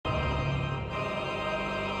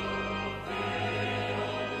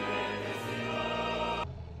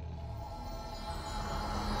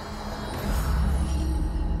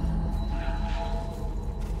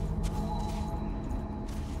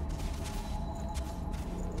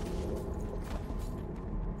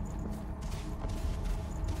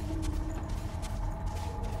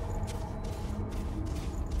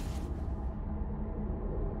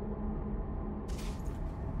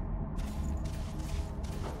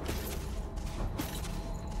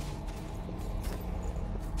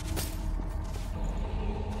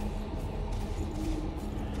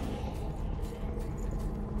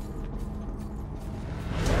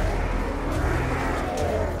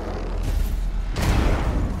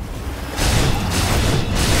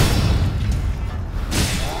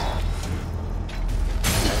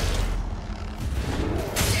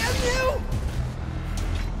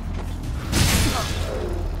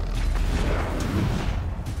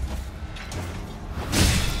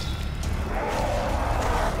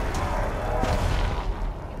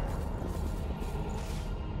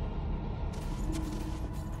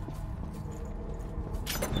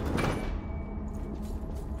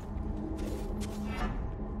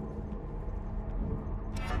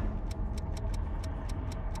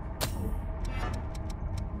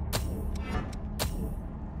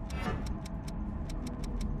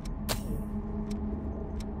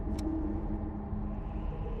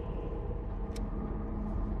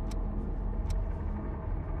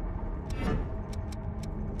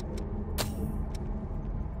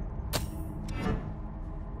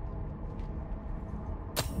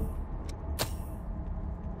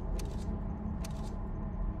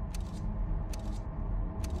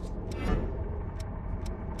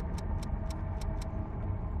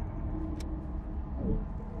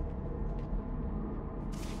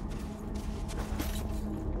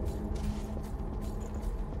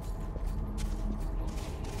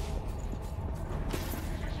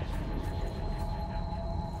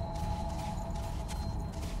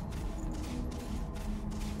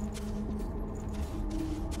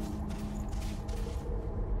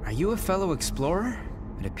Are you a fellow explorer?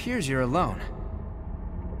 It appears you're alone.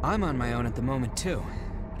 I'm on my own at the moment too,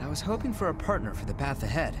 but I was hoping for a partner for the path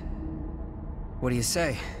ahead. What do you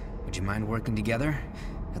say? Would you mind working together?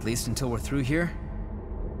 At least until we're through here?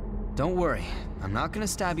 Don't worry, I'm not gonna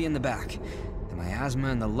stab you in the back. The miasma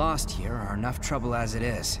and the Lost here are enough trouble as it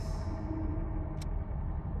is.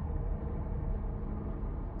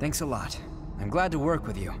 Thanks a lot. I'm glad to work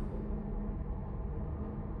with you.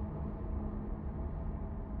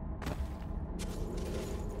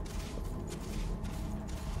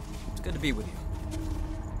 It's good to be with you.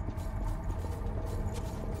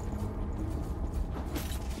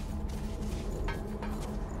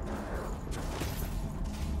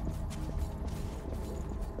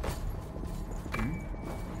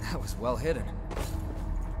 That was well hidden.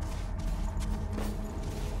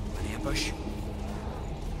 An ambush?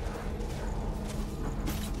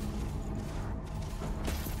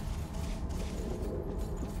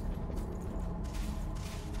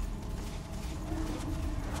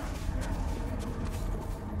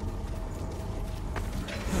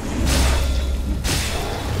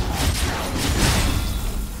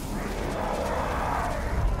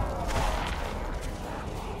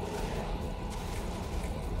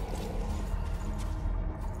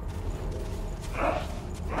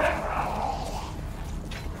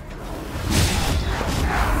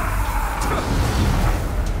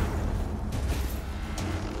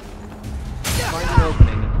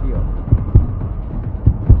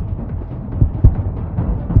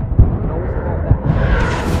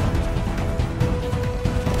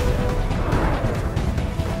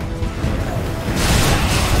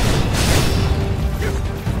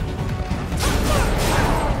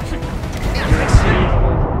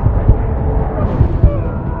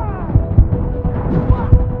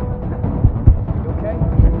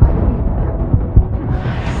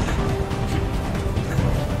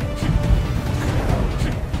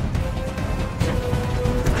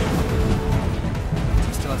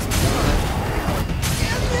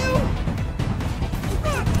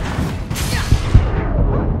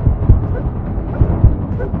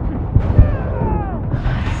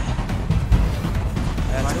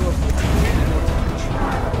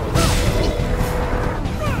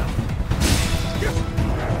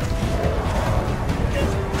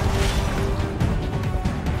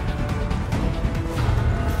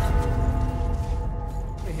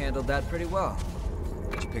 That pretty well.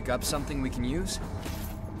 Did you pick up something we can use?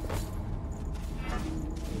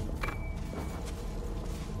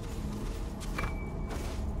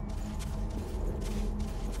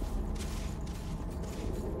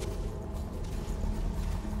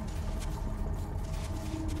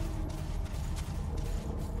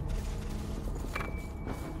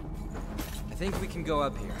 I think we can go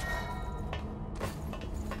up here.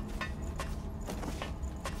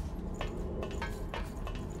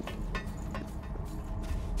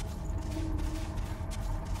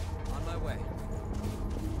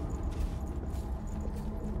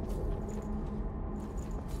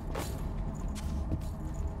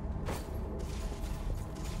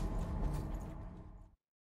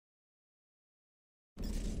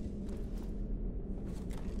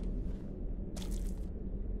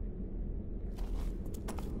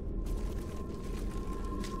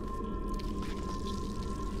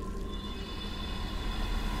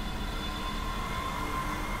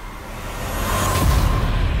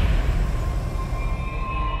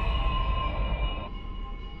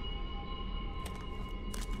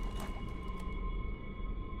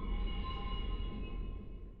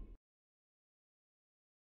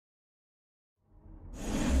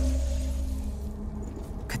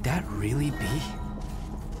 Could that really be?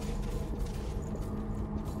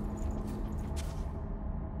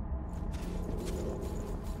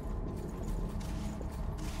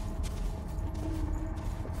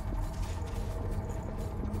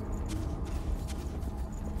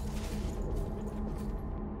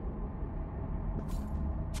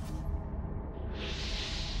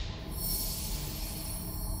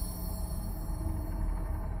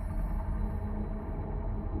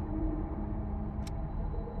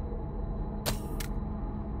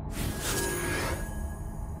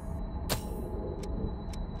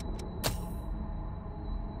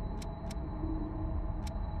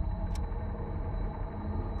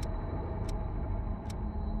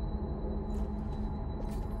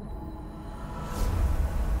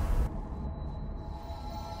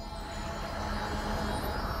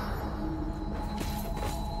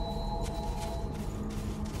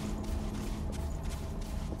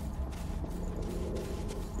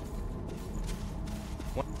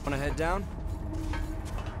 Wanna head down?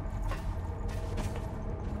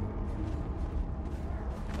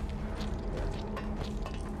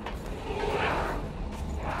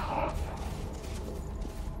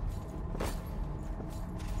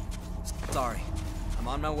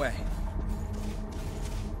 on my way.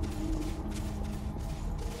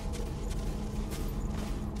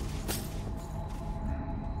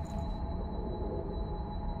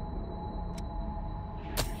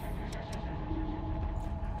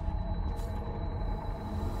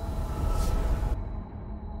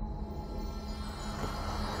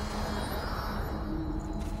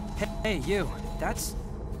 Hey, you. That's...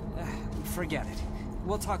 forget it.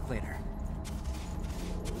 We'll talk later.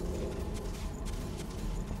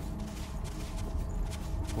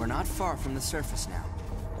 We're not far from the surface now.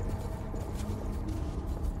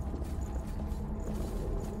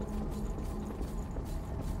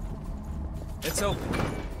 It's open.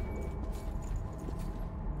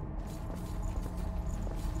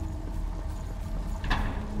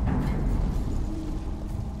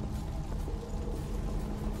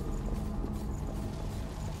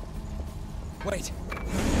 Wait.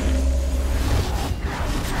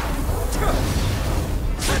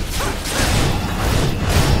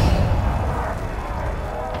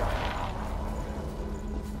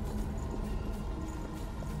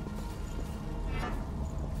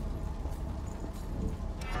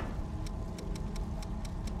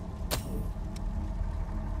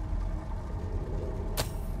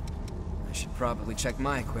 I should probably check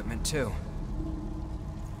my equipment too.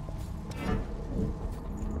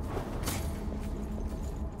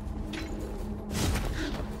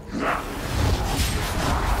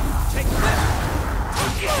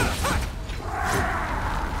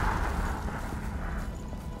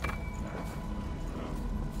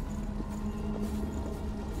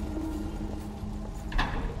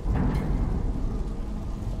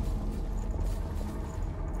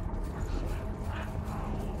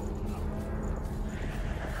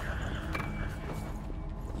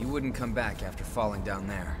 You wouldn't come back after falling down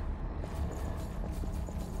there.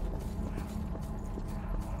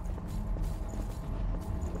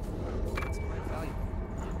 It's quite valuable.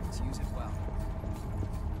 Let's use it well.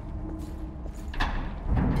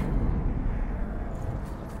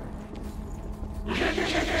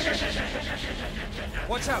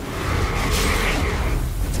 Watch out!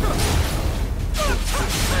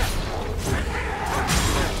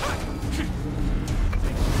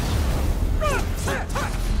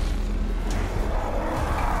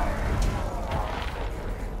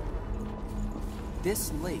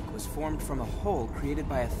 This lake was formed from a hole created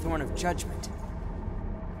by a Thorn of Judgment.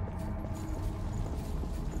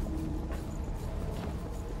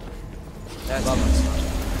 That's us.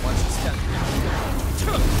 Watch the step.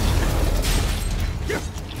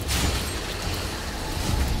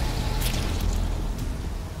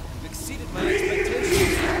 You've exceeded my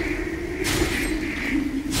expectations.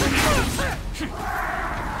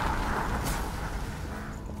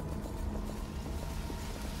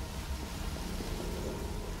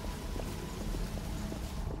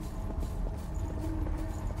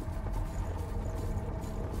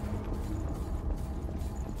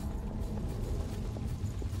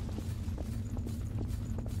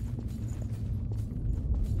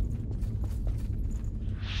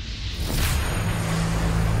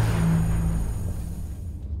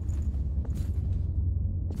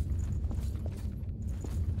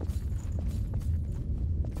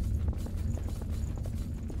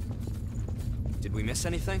 Did we miss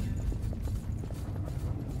anything?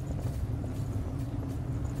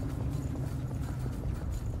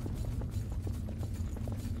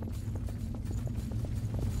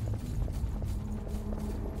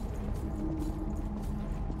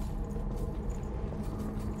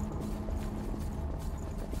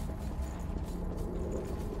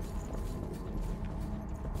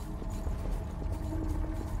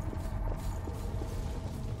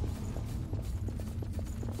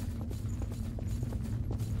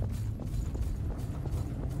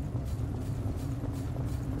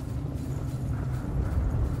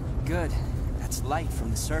 Good. That's light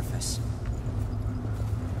from the surface.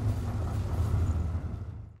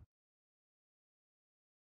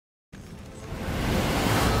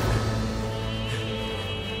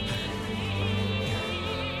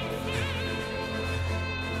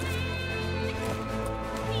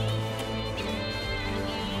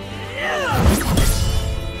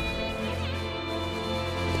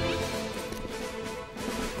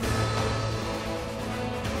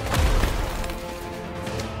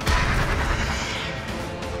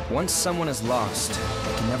 Once someone is lost,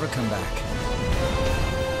 they can never come back.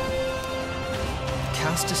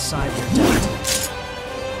 Cast aside your doubt.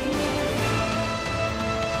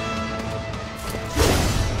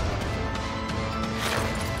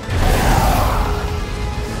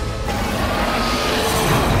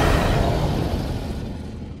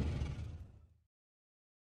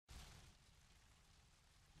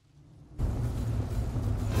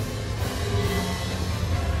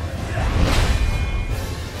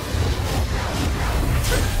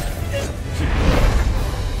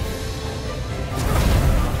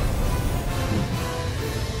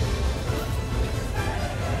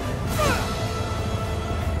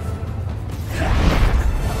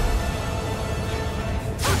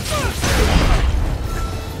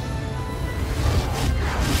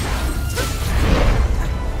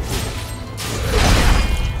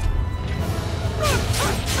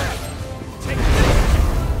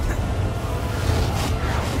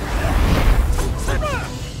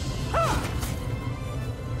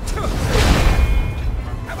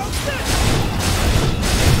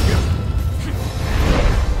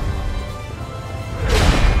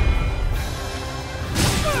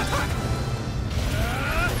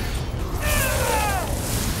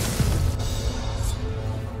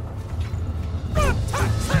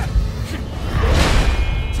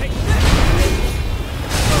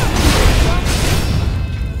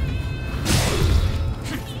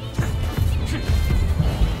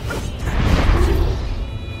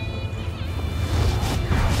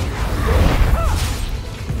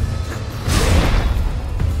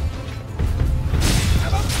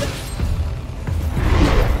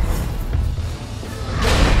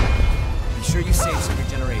 sure you save some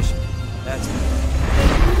regeneration. That's it.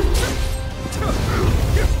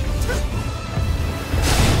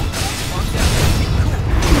 Calm down. Keep cool.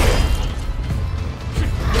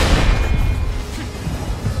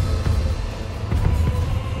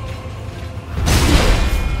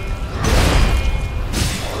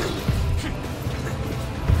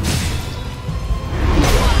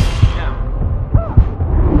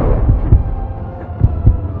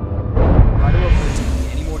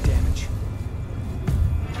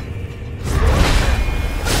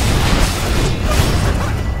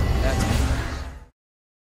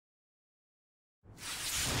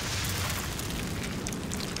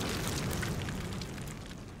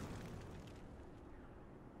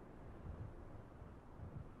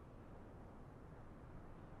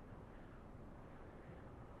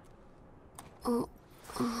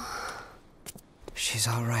 She's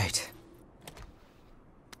all right.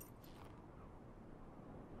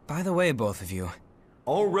 By the way, both of you.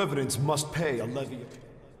 All revenants must pay a levy.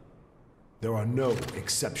 There are no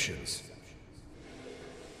exceptions.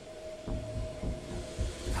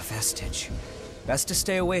 A vestige. Best to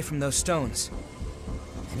stay away from those stones.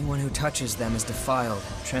 Anyone who touches them is defiled,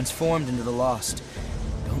 transformed into the lost.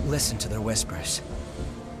 Don't listen to their whispers.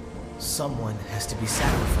 Someone has to be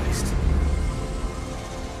sacrificed.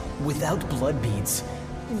 Without blood beads,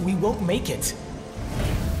 we won't make it.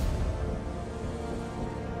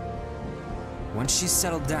 Once she's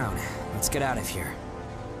settled down, let's get out of here.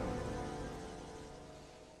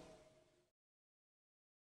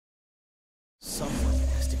 Someone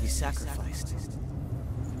has to be sacrificed.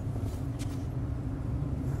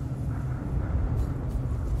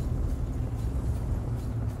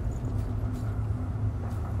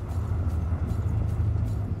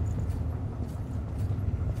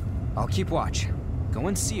 I'll keep watch. Go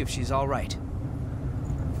and see if she's all right.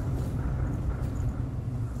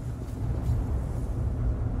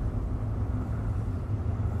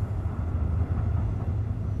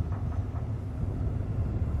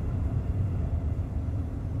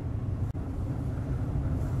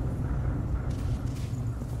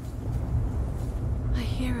 I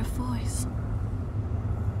hear a voice.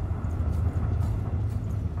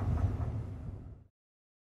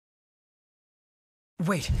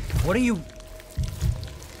 Wait, what are you...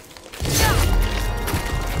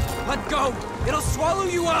 Let go! It'll swallow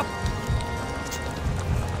you up!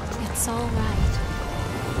 It's all right.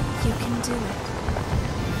 You can do it.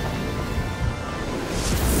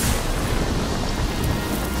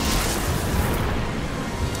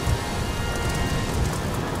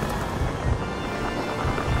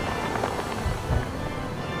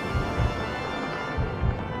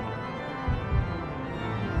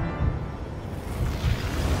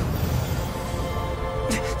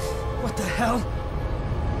 What the hell?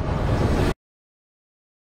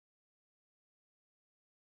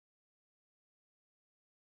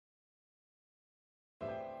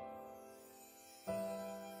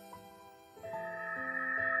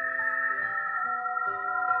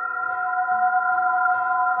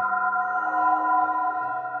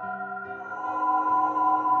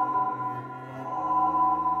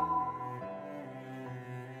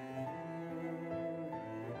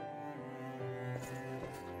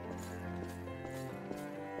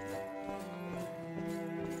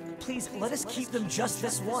 Please, let us keep them just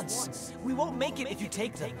this once. We won't make it if you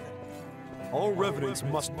take them. All revenants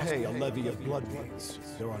must pay a levy of blood beads.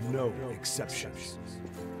 There are no exceptions.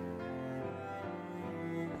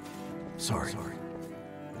 Sorry.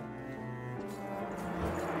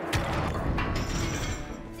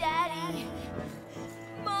 Daddy!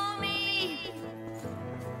 Mommy!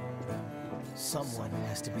 Someone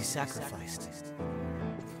has to be sacrificed.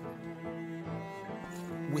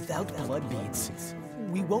 Without blood beads,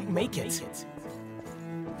 we won't make it.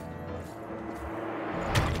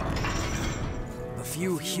 The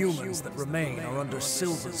few humans that remain are under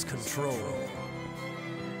Silver's control.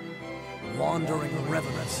 Wandering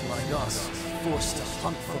revenants like us, forced to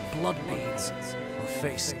hunt for blood beads or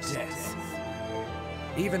face death.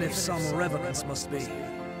 Even if some revenants must be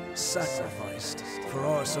sacrificed for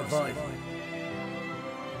our survival.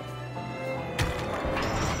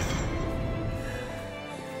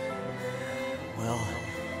 Well,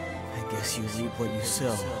 I guess you reap what you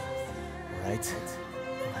sow, right?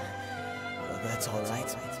 Well, that's all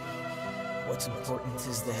right. What's important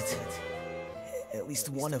is that at least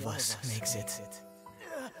one of us makes it.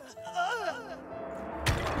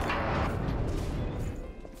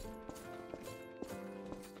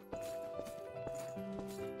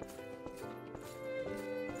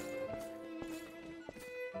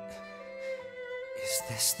 Is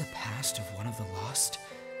this the past of one of the lost?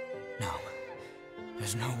 No.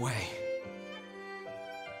 There's no way.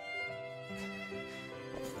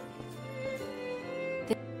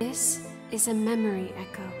 is a memory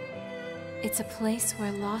echo. It's a place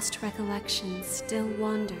where lost recollections still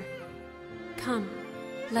wander. Come,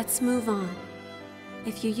 let's move on.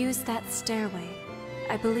 If you use that stairway,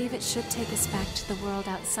 I believe it should take us back to the world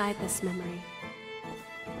outside this memory.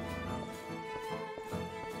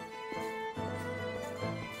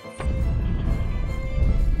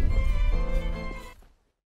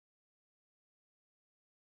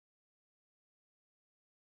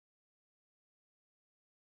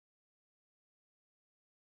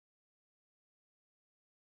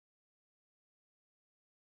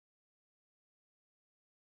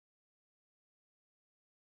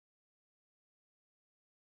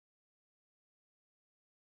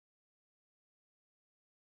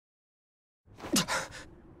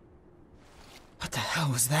 What the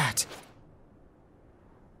hell was that?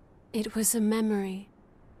 It was a memory,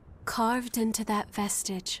 carved into that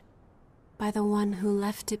vestige, by the one who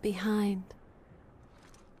left it behind.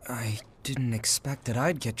 I didn't expect that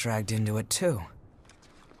I'd get dragged into it, too.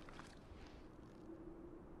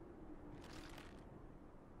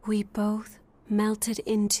 We both melted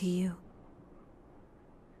into you.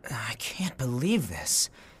 I can't believe this.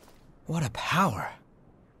 What a power.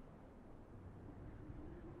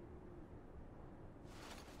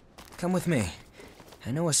 Come with me.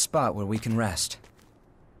 I know a spot where we can rest.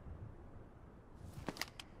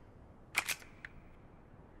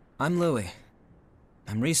 I'm Louis.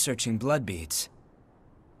 I'm researching blood beads.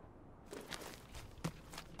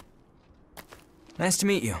 Nice to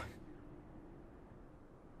meet you.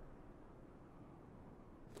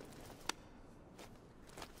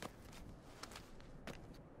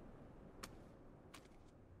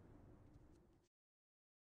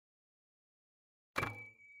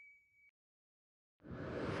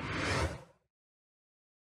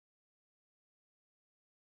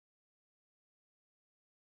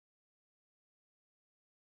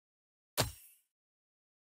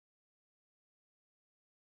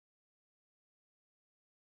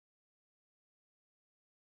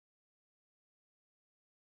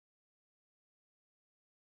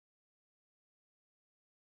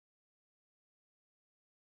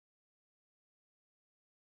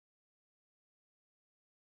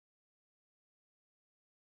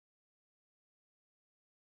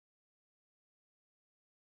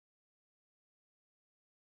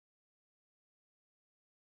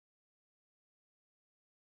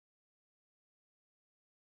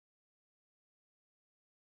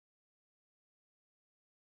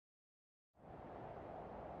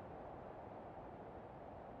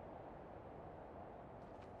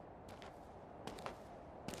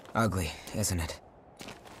 Ugly, isn't it?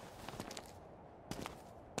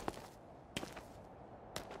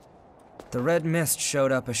 The Red Mist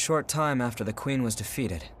showed up a short time after the Queen was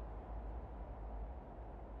defeated.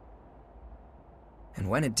 And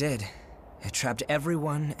when it did, it trapped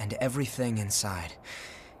everyone and everything inside,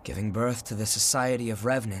 giving birth to the Society of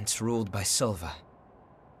Revenants ruled by Silva.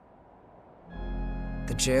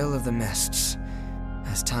 The Jail of the Mists.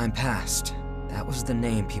 As time passed, that was the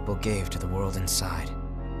name people gave to the world inside.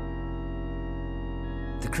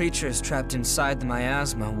 The creatures trapped inside the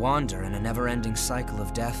miasma wander in a never-ending cycle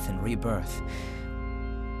of death and rebirth,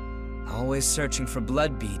 always searching for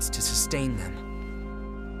blood beads to sustain them.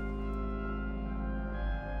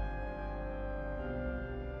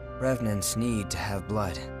 Revenants need to have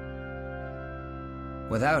blood.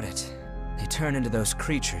 Without it, they turn into those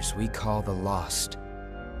creatures we call the Lost.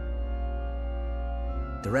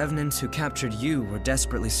 The Revenants who captured you were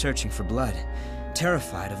desperately searching for blood,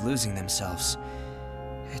 terrified of losing themselves.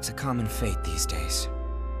 It's a common fate these days.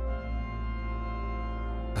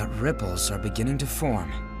 But ripples are beginning to form.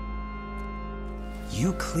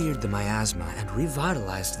 You cleared the miasma and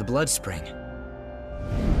revitalized the blood spring.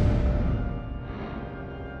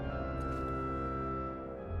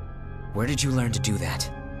 Where did you learn to do that?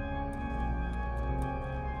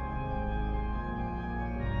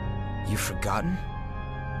 You've forgotten?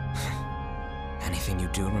 Anything you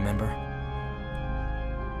do remember?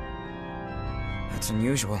 That's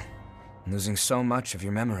unusual, losing so much of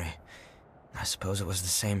your memory. I suppose it was the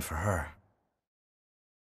same for her.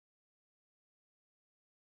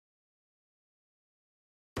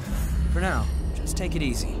 For now, just take it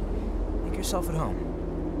easy. Make yourself at home.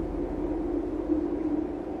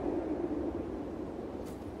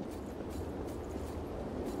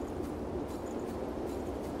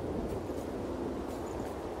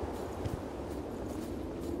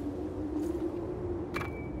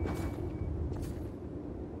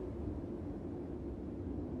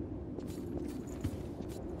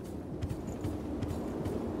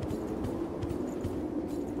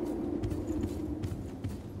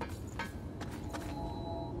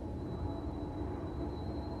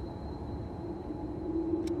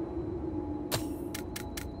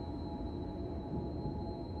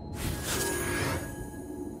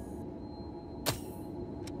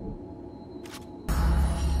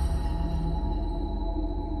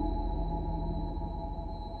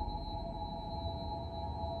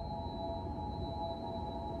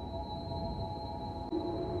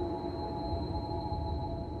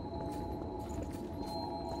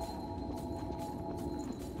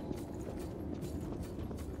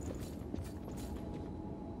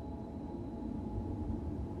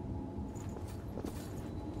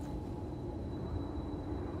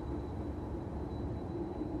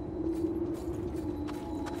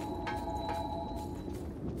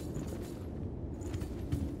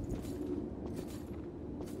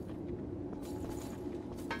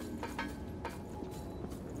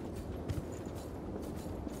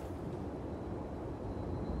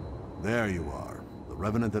 There you are, the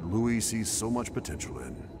Revenant that Louis sees so much potential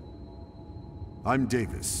in. I'm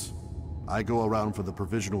Davis. I go around for the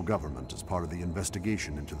Provisional Government as part of the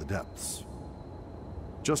investigation into the depths.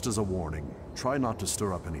 Just as a warning, try not to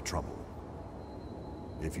stir up any trouble.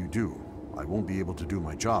 If you do, I won't be able to do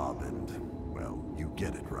my job and, well, you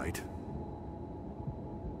get it, right?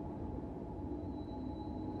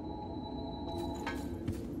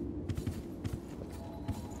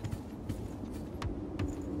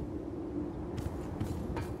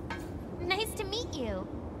 Nice to meet you.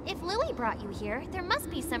 If Louis brought you here, there must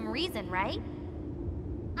be some reason, right?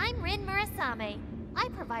 I'm Rin Murasame. I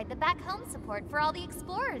provide the back home support for all the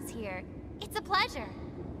explorers here. It's a pleasure.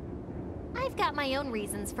 I've got my own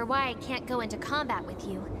reasons for why I can't go into combat with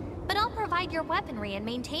you, but I'll provide your weaponry and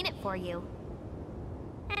maintain it for you.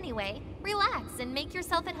 Anyway, relax and make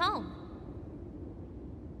yourself at home.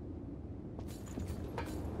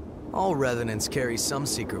 All Revenants carry some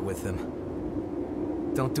secret with them.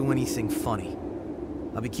 Don't do anything funny.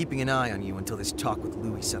 I'll be keeping an eye on you until this talk with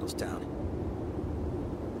Louis settles down.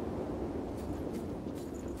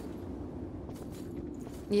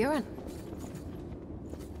 You're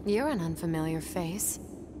an unfamiliar face.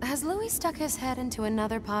 Has Louis stuck his head into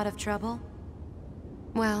another pot of trouble?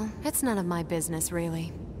 Well, it's none of my business,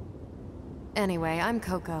 really. Anyway, I'm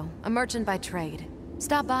Coco, a merchant by trade.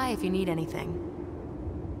 Stop by if you need anything.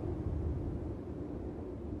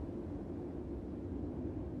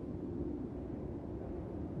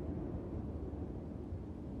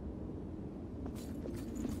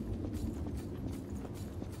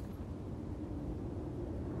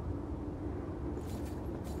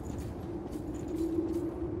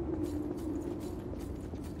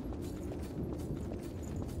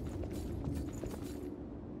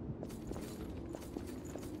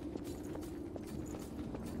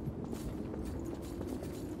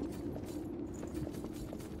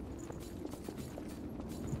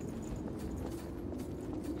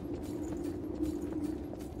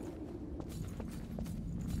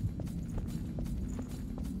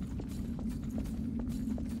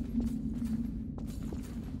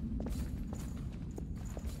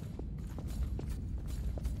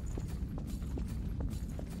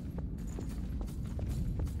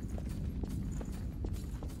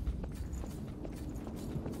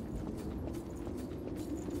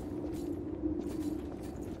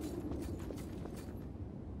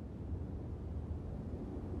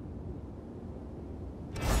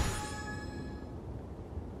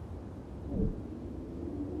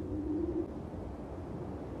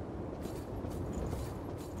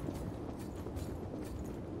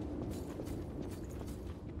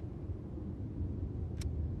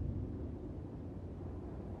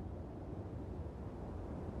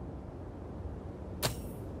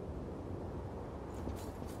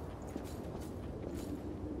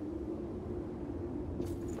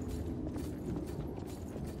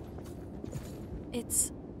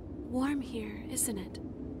 It's warm here, isn't it?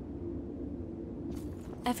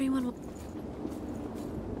 Everyone will...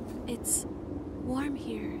 It's warm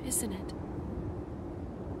here, isn't it?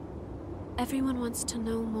 Everyone wants to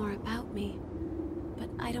know more about me, but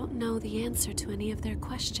I don't know the answer to any of their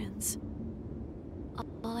questions.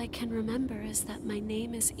 All I can remember is that my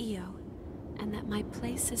name is Io, and that my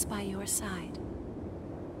place is by your side.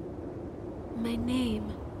 My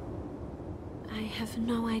name... I have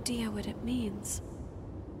no idea what it means.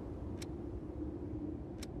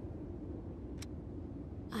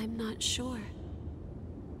 I'm not sure.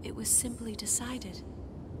 It was simply decided.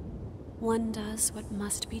 One does what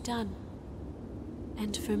must be done.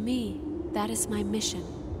 And for me, that is my mission,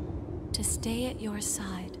 to stay at your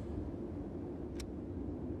side.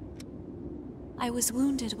 I was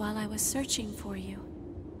wounded while I was searching for you.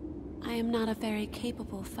 I am not a very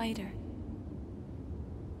capable fighter.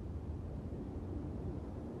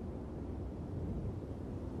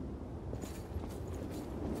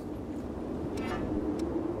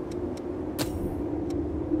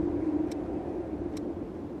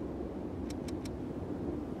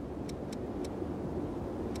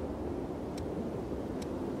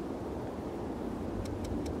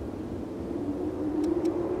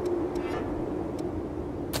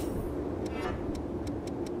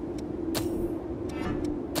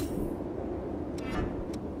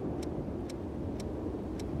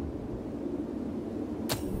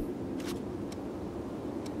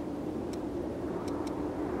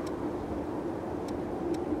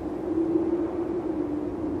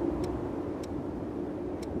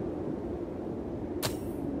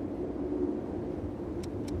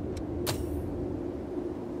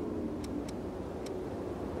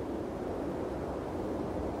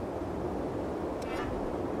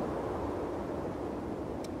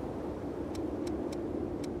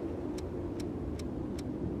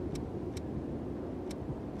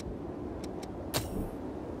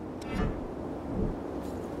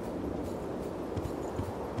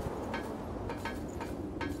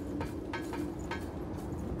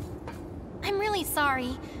 really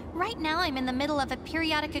sorry. Right now I'm in the middle of a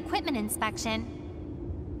periodic equipment inspection.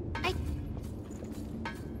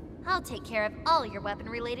 I'll take care of all your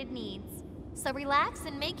weapon-related needs. So relax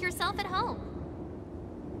and make yourself at home.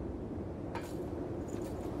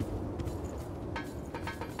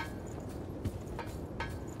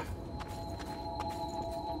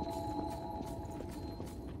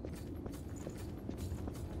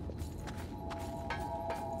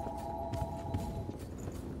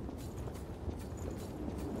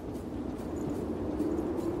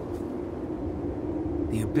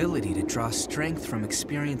 The ability to draw strength from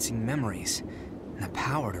experiencing memories, and the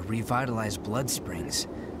power to revitalize blood springs.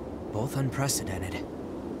 Both unprecedented.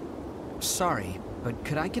 Sorry, but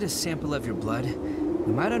could I get a sample of your blood?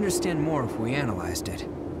 We might understand more if we analyzed it.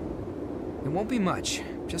 It won't be much,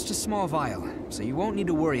 just a small vial, so you won't need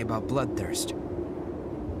to worry about bloodthirst.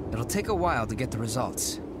 It'll take a while to get the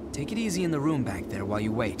results. Take it easy in the room back there while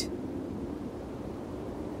you wait.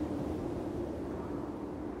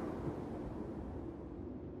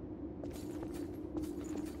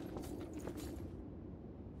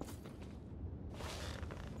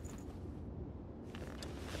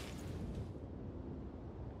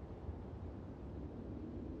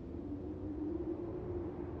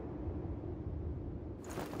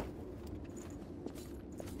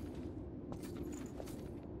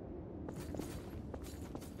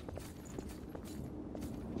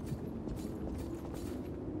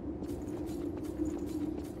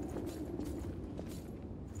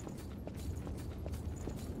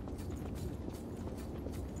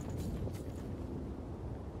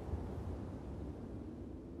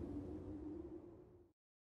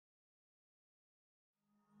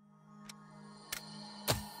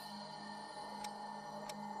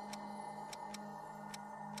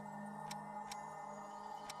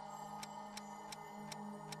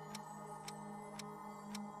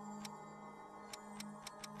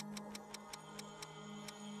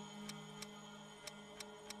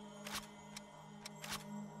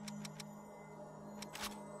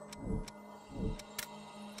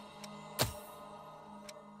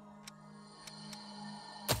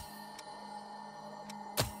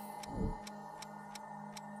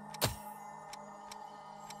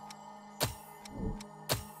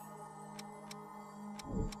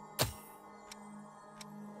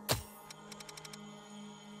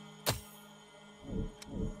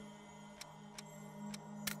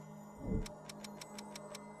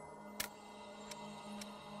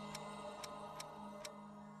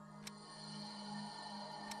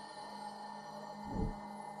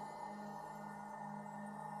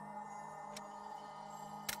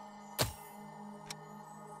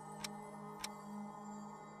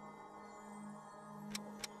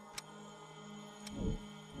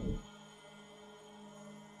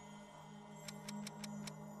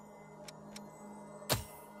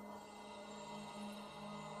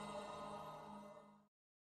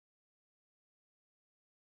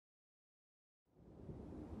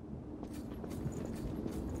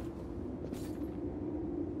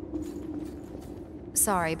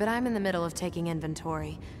 Sorry, but I'm in the middle of taking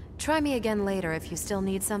inventory. Try me again later if you still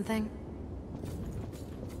need something.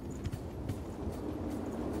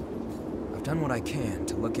 I've done what I can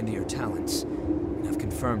to look into your talents, and I've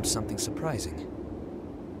confirmed something surprising.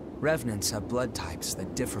 Revenants have blood types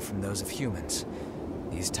that differ from those of humans.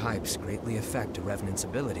 These types greatly affect a Revenant's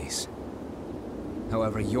abilities.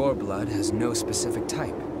 However, your blood has no specific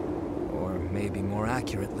type. Or maybe more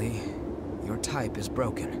accurately, your type is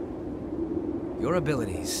broken. Your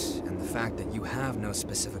abilities, and the fact that you have no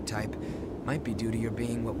specific type, might be due to your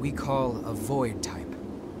being what we call a void type.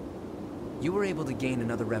 You were able to gain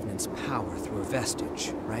another Revenant's power through a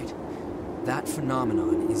vestige, right? That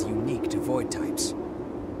phenomenon is unique to void types.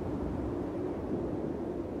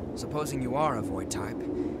 Supposing you are a void type,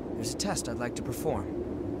 there's a test I'd like to perform.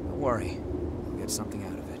 Don't worry, you'll get something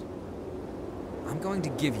out of it. I'm going to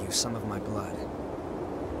give you some of my blood.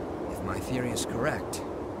 If my theory is correct,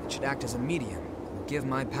 it should act as a medium that will give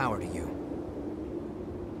my power to you.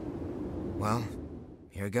 Well,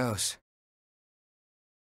 here goes.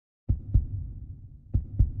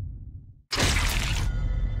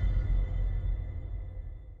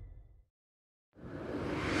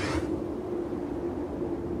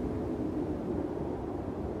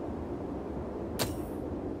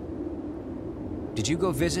 Did you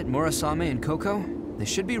go visit Murasame and Koko? They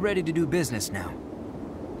should be ready to do business now.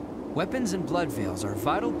 Weapons and blood veils are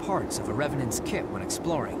vital parts of a Revenant's kit when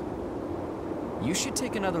exploring. You should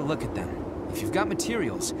take another look at them. If you've got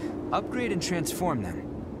materials, upgrade and transform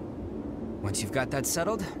them. Once you've got that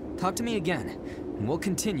settled, talk to me again, and we'll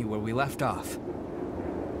continue where we left off.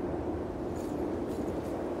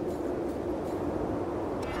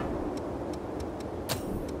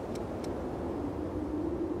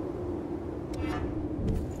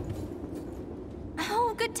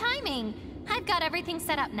 Good timing! I've got everything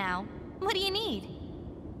set up now. What do you need?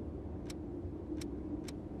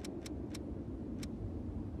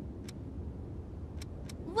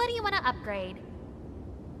 What do you want to upgrade?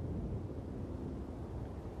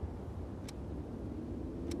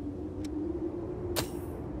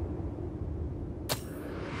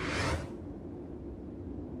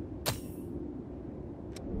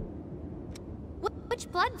 Which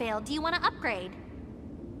blood veil do you want to upgrade?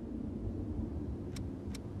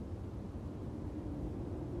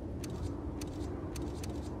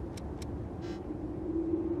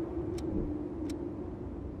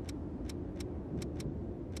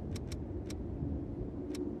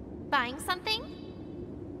 Buying something?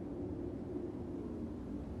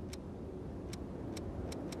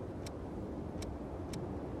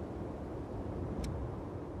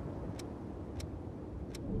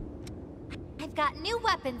 I've got new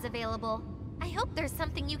weapons available. I hope there's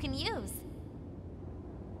something you can use.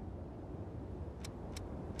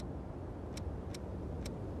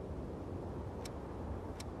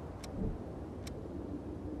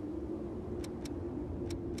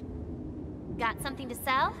 Got something to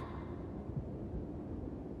sell?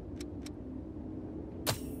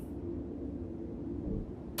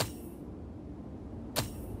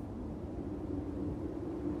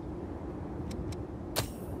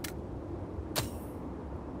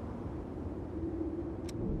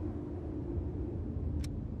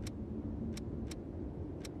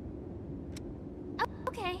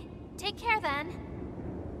 Okay, take care then.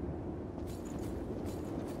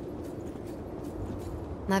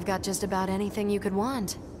 I've got just about anything you could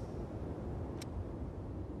want.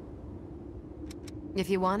 If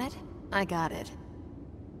you want it, I got it.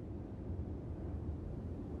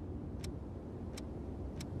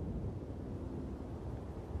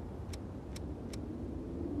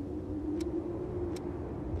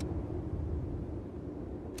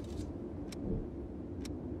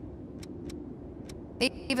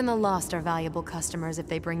 Even the Lost are valuable customers if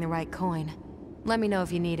they bring the right coin. Let me know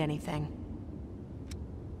if you need anything.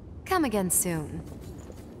 Come again soon.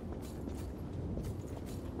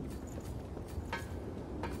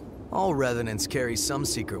 All Revenants carry some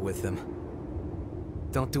secret with them.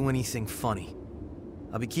 Don't do anything funny.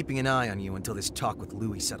 I'll be keeping an eye on you until this talk with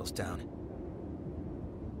Louis settles down.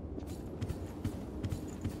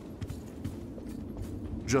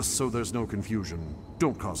 Just so there's no confusion,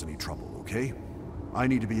 don't cause any trouble, okay? I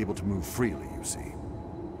need to be able to move freely, you see.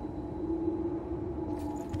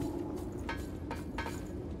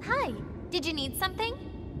 Hi, did you need something?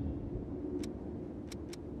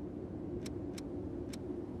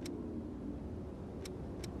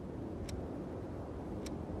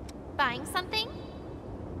 Buying something?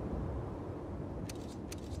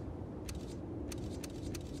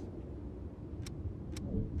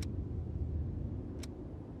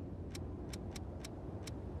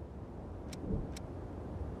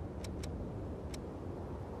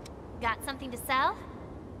 Got something to sell?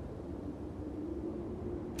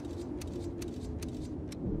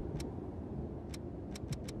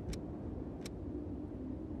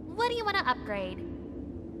 What do you want to upgrade?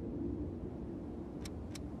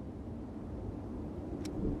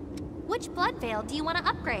 Which blood veil do you want to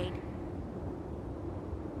upgrade?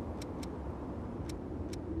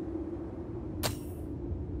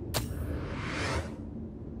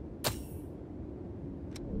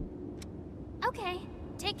 Okay,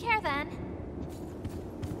 take care then.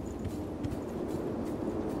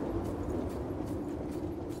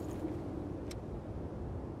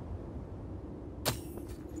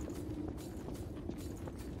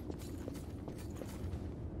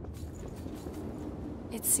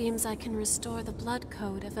 It seems I can restore the blood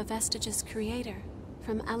code of a Vestige's creator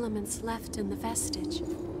from elements left in the Vestige.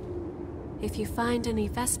 If you find any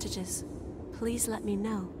Vestiges, please let me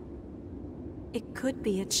know. It could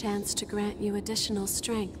be a chance to grant you additional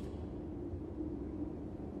strength.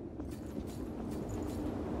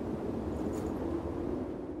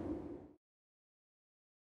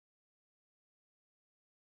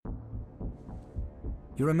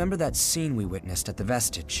 You remember that scene we witnessed at the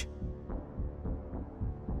Vestige?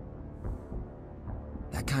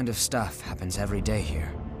 That kind of stuff happens every day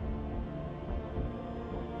here.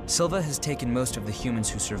 Silva has taken most of the humans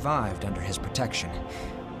who survived under his protection,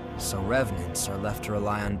 so Revenants are left to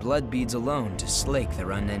rely on blood beads alone to slake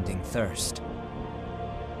their unending thirst.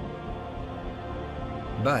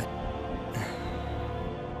 But,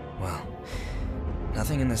 well,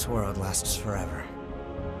 nothing in this world lasts forever.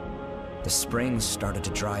 The springs started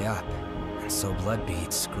to dry up, and so blood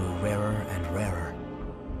beads grew rarer and rarer.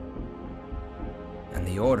 And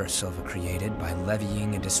the order Silva created by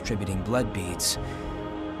levying and distributing blood beads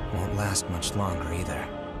won't last much longer either.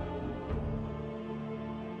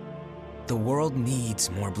 The world needs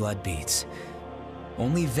more blood beads.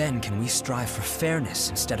 Only then can we strive for fairness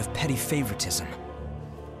instead of petty favoritism.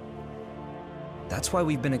 That's why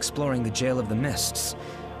we've been exploring the Jail of the Mists.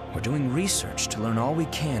 We're doing research to learn all we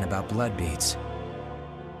can about blood beads.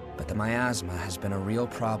 But the miasma has been a real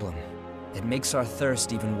problem. It makes our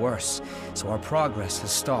thirst even worse, so our progress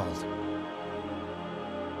has stalled.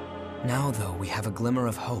 Now, though, we have a glimmer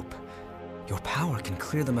of hope. Your power can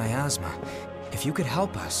clear the miasma. If you could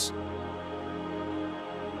help us...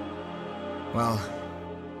 well,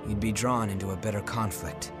 you'd be drawn into a bitter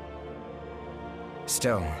conflict.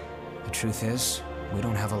 Still, the truth is, we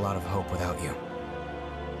don't have a lot of hope without you.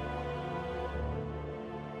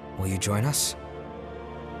 Will you join us?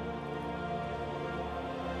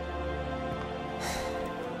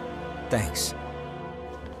 Thanks.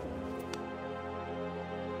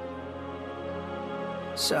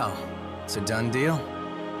 So, it's a done deal?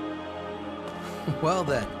 Well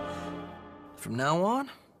then, from now on,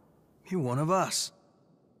 you're one of us.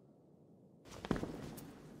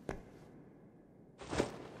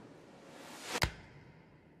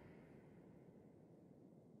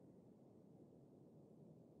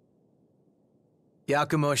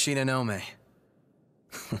 Yakumo Shinonome.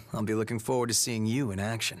 I'll be looking forward to seeing you in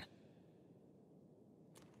action.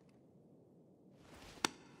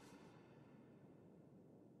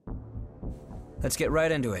 Let's get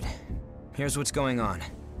right into it. Here's what's going on.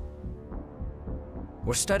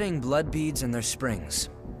 We're studying blood beads and their springs.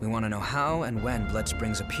 We want to know how and when blood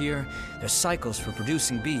springs appear, their cycles for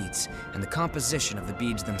producing beads, and the composition of the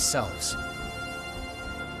beads themselves.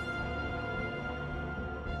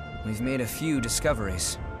 We've made a few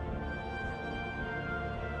discoveries.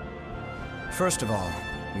 First of all,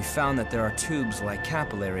 we found that there are tubes like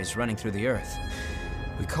capillaries running through the earth.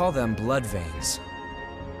 We call them blood veins.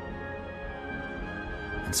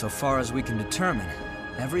 And so far as we can determine,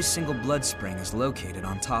 every single blood spring is located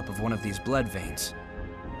on top of one of these blood veins.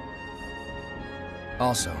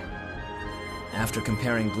 Also, after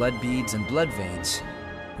comparing blood beads and blood veins,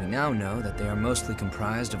 we now know that they are mostly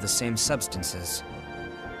comprised of the same substances.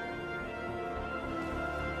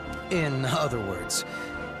 In other words,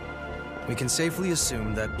 we can safely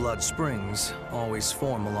assume that blood springs always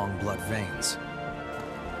form along blood veins.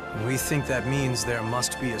 We think that means there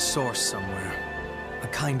must be a source somewhere. A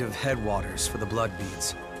kind of headwaters for the blood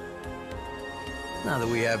beads. Now that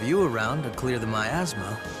we have you around to clear the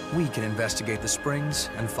miasma, we can investigate the springs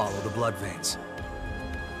and follow the blood veins.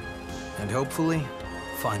 And hopefully,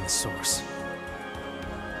 find the source.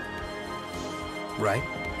 Right?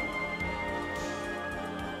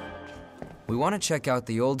 We want to check out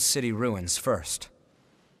the old city ruins first.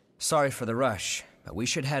 Sorry for the rush, but we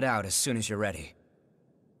should head out as soon as you're ready.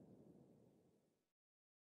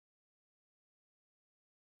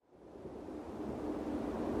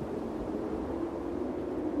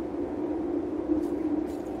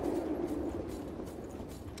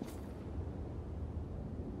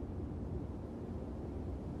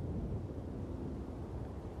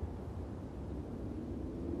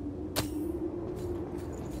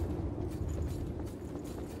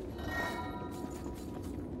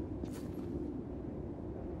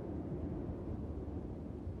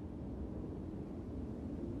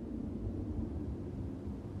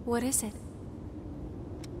 What is it?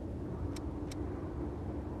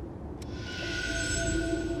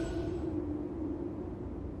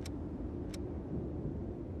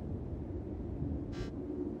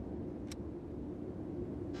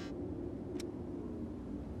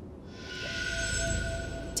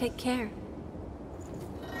 Take care.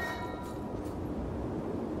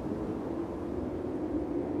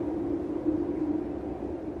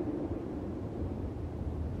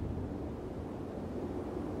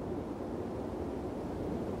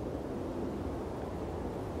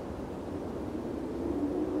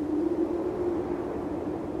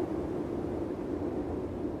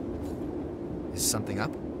 Is something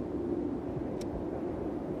up?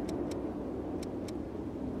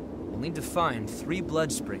 We'll need to find 3 blood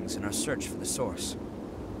springs in our search for the source.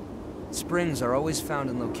 Springs are always found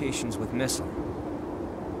in locations with Missile.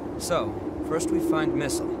 So, first we find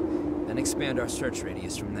Missile, then expand our search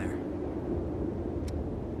radius from there.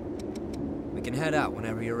 We can head out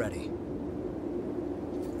whenever you're ready.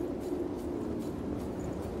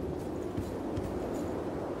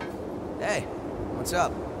 Hey, what's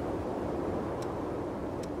up?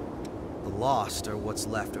 The Lost are what's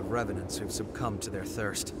left of revenants who've succumbed to their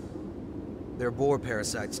thirst. Their boar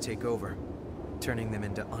parasites take over, turning them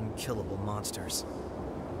into unkillable monsters.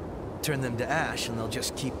 Turn them to ash and they'll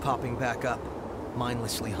just keep popping back up,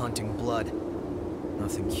 mindlessly hunting blood.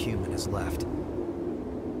 Nothing human is left.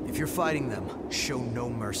 If you're fighting them, show no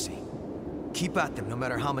mercy. Keep at them no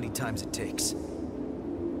matter how many times it takes.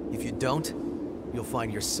 If you don't, you'll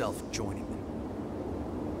find yourself joining them.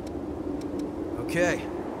 Okay,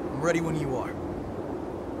 I'm ready when you are.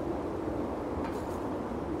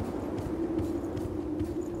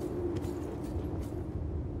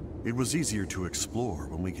 It was easier to explore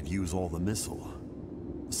when we could use all the missile.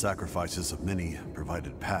 The sacrifices of many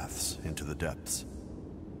provided paths into the depths.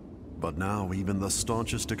 But now even the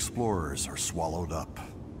staunchest explorers are swallowed up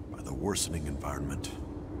by the worsening environment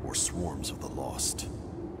or swarms of the lost.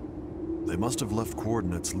 They must have left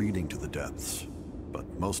coordinates leading to the depths,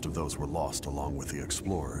 but most of those were lost along with the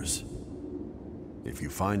explorers. If you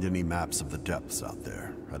find any maps of the depths out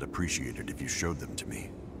there, I'd appreciate it if you showed them to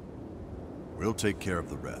me. We'll take care of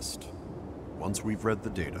the rest. Once we've read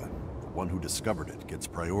the data, the one who discovered it gets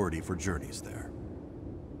priority for journeys there.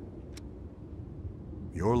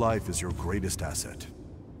 Your life is your greatest asset.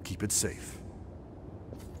 Keep it safe.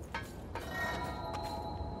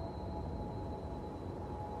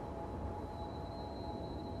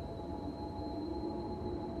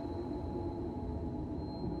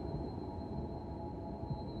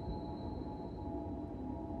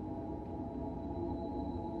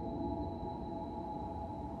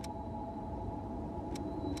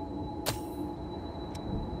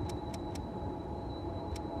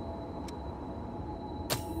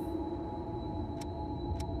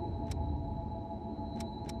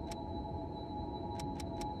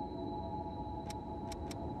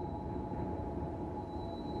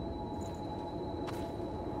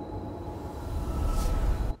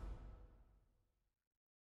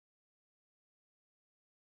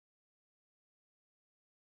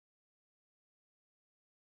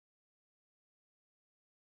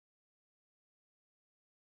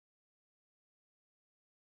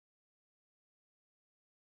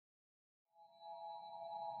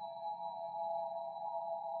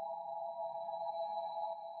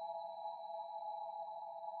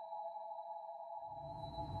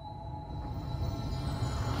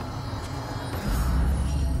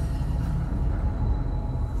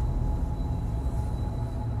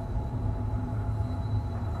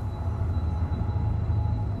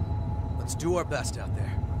 Let's do our best out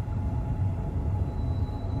there.